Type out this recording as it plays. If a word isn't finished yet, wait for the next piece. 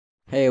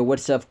Hey,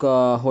 what's up,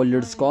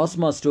 holders?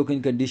 CosMos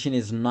token condition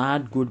is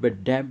not good,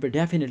 but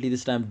definitely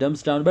this time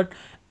dumps down. But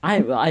I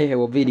have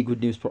a very good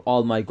news for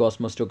all my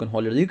CosMos token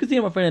holders. You can see,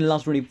 my friend, in the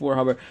last 24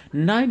 hours,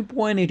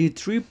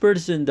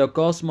 9.83% the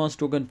CosMos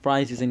token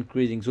price is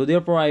increasing. So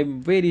therefore, I'm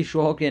very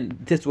shocked, and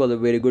this was a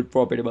very good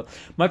profitable.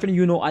 My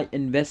friend, I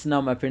invest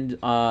now, my friend,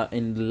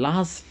 in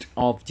last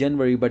of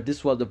January, but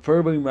this was the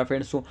February, my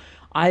friend. So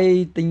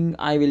I think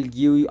I will give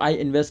you. I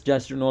invest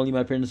just in only,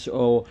 my friends.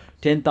 Oh,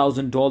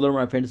 $10,000,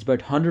 my friends.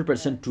 But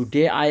 100%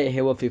 today I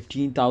have a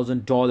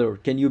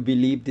 $15,000. Can you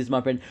believe this,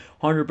 my friend?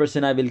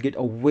 100% I will get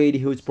a very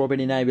huge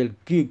profit, and I will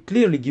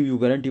clearly give you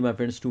guarantee, my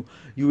friends. Too,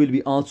 you will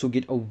be also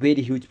get a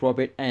very huge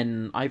profit.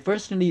 And I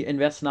personally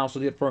invest now, so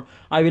therefore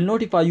I will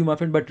notify you, my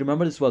friend. But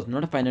remember, this was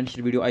not a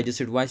financial video. I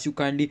just advise you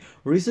kindly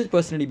research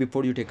personally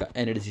before you take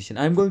any decision.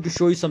 I'm going to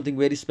show you something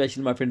very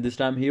special, my friend, this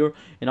time here,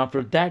 and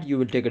after that you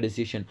will take a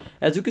decision.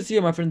 As you can see,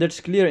 my friend, that's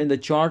clear in the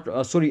chart.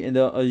 Sorry, in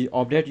the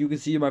update, you can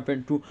see, my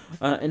friend, too.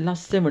 In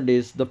last 7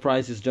 days the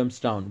price is jumps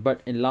down, but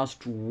in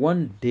last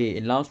one day,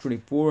 in last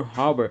 24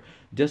 hours,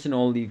 just in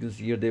all, you can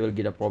see here, they will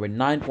get a profit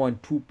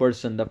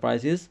 9.2%. The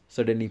price is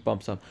suddenly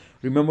pumps up.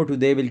 Remember,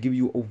 today will give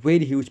you a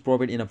very huge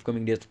profit in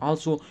upcoming days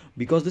also,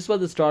 because this was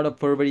the start of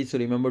February. So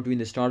remember, to in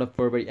the start of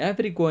February,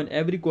 every coin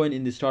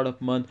in the start of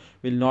month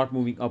will not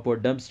moving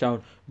upward, dumps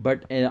down.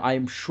 But I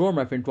am sure,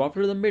 my friend, to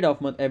after the mid of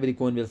month every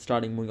coin will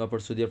starting moving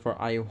upward. So therefore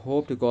I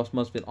hope the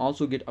Cosmos will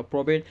also get a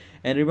profit.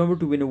 And remember,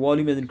 to when the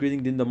volume is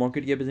increasing, then the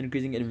market cap is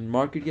increasing, and when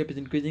market cap is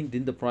increasing,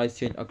 then the price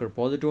change occur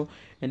positive.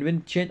 And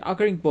when change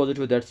occurring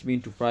positive, that's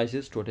mean to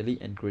prices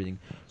totally increasing.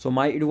 So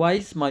my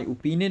advice, my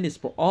opinion is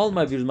for all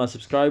my viewers, my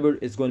subscriber,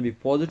 is going to be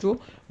positive.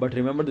 But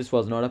remember, this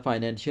was not a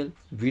financial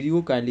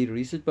video. Kindly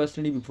research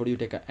personally before you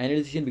take any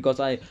decision, because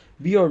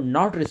we are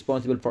not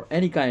responsible for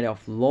any kind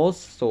of loss.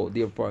 So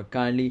therefore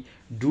kindly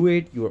do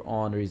it your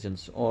own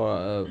reasons,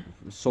 or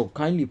so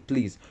kindly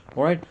please.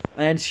 All right,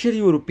 and share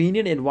your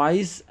opinion,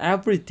 advice,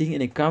 everything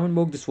in a comment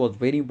box. This was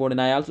very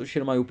important. I also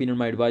share my opinion,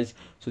 my advice,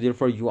 so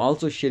therefore you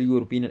also share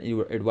your opinion and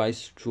your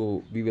advice,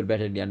 so we will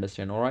better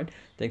understand. All right,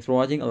 thanks for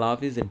watching. Allah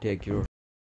Hafiz, and take care.